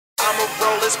I'ma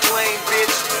roll this plane,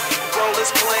 bitch. Roll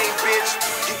this plane, bitch.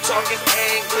 You talking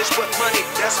English, but money,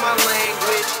 that's my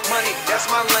language. Money, that's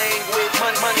my language.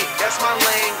 Money, money, that's my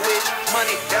language.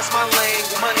 Money, that's my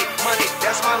language. Money, money,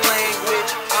 that's my language.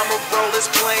 I'ma roll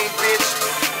this plane, bitch.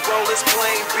 Roll this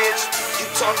plane, bitch. You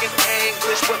talking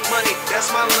English, but money, that's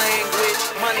my language.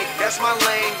 Money, that's my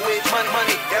language. Money,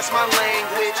 money, that's my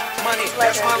language. Money,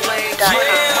 that's my language.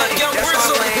 Money, that's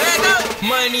my language.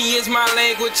 Money is my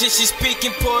language, and she speaking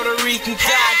Puerto Rican.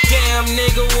 Goddamn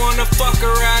nigga wanna fuck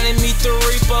around and meet the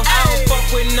Reaper. I don't fuck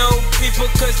with no people,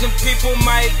 cause them people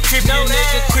might trip. No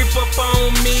nigga creep up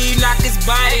on me, knock his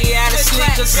body out of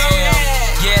sneakers.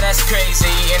 Yeah, that's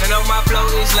crazy, and I know my flow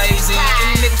is lazy.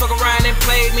 Any nigga fuck around and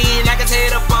play me, and I can tear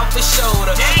it up off his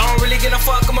shoulder. I don't really give a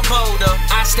fuck, I'm a boulder.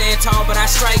 I stand tall, but I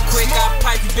strike quick. I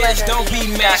pipe you, bitch, don't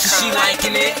be mad, cause she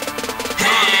liking it.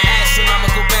 Ask him, I'ma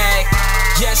go back.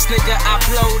 Yes, nigga, I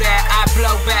blow that, I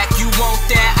blow back. You want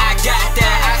that, I got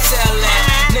that, I sell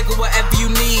that. Nigga, whatever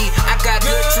you need. I got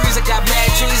good trees, I got mad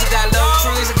trees, I got low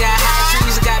trees, I got high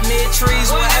trees, I got mid trees,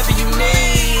 whatever you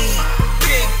need.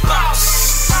 Big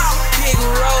boss, big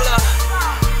roller.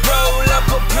 Roll up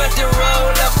a blunt and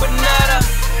roll up another.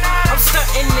 I'm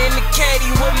stunting in the caddy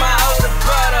with my older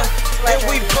brother. And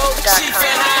we both cheap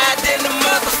and high than the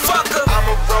motherfucker.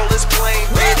 I'ma roll this plane,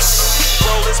 bitch.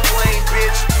 Roll this plane,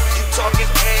 bitch. Talking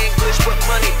English, but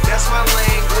money, that's my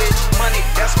language. Money,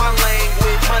 that's my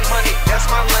language. Money, money, that's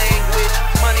my language.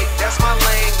 Money, that's my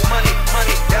language. Money,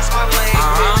 money, that's my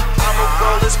language. I'ma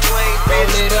roll this plane, bitch.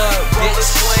 Roll it up, bitch. Roll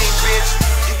this plane, bitch.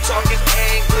 You talking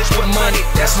English, but money,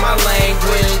 that's my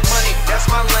language. Money, that's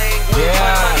my language.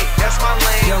 Yeah. Money, that's my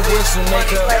language. Young Whistle,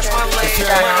 nigga. That's my language. If you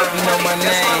already know my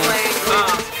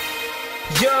name.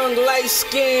 Young,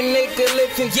 light-skinned nigga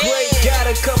living great. Got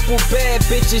a couple bad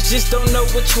bitches, just don't know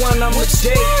which one I'ma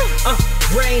date.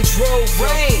 Range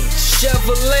Rover,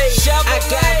 Chevrolet. I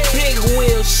got big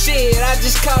wheels, shit, I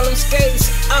just call them skates.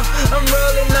 I'm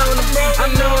rolling on them, I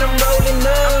know I'm rolling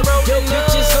up. Yo,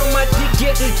 bitches on my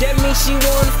dick, yeah, that means she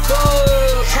wanna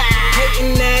fuck.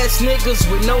 Hating ass niggas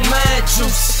with no mind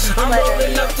juice. I'm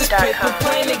rolling up this paper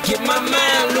plane to get my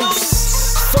mind loose.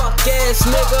 Fuck ass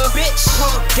nigga, bitch,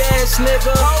 punk ass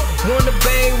nigga. Wanna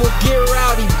bang, will get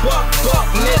rowdy, buck,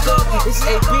 nigga. It's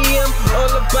ABM,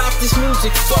 all about this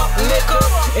music, fuck nigga.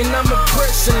 And I'm a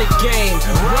prince in the game,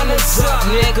 runners up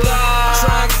nigga.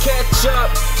 Try and catch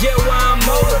up, yeah, while I'm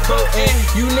motorboating.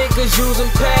 You niggas using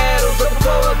paddles, looking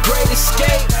for a great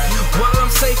escape. While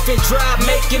I'm safe and dry,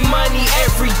 making money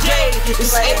every day.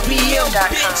 It's ABM,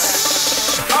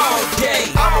 bitch, all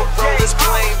day. I'ma roll this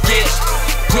plane, bitch.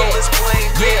 Roll this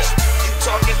plane, bitch. You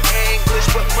talking English,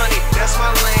 but money, that's my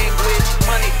language.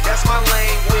 Money, that's my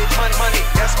language. Money, money,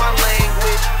 that's my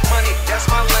language. Money,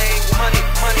 that's my language. Money,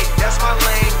 money, that's my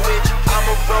language.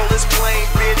 I'ma roll this plane,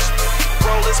 bitch.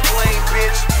 Roll this plane,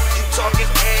 bitch. You talking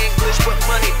English, but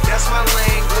money, that's my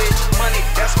language. Money,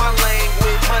 that's my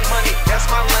language. Money, money,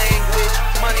 that's my language.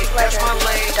 Money, that's my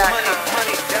language. Money,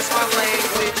 money, that's my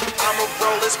language. I'ma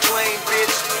roll this plane,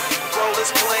 bitch. Roll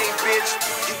this plane, bitch.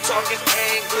 You talking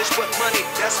English, but money,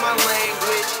 that's my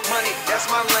language. Money, that's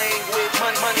my language.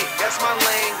 Money, money, that's my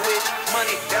language.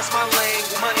 Money, that's my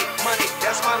language. Money, money,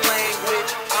 that's my language.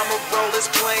 I'ma roll this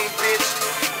plane, bitch.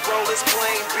 Roll this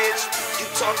plane, bitch. You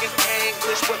talking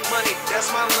English, but money, that's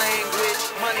my language.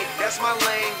 Money, that's my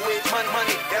language. Money,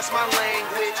 money, that's my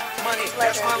language. Money,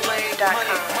 that's my language.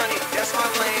 Money, money, that's my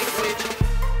language.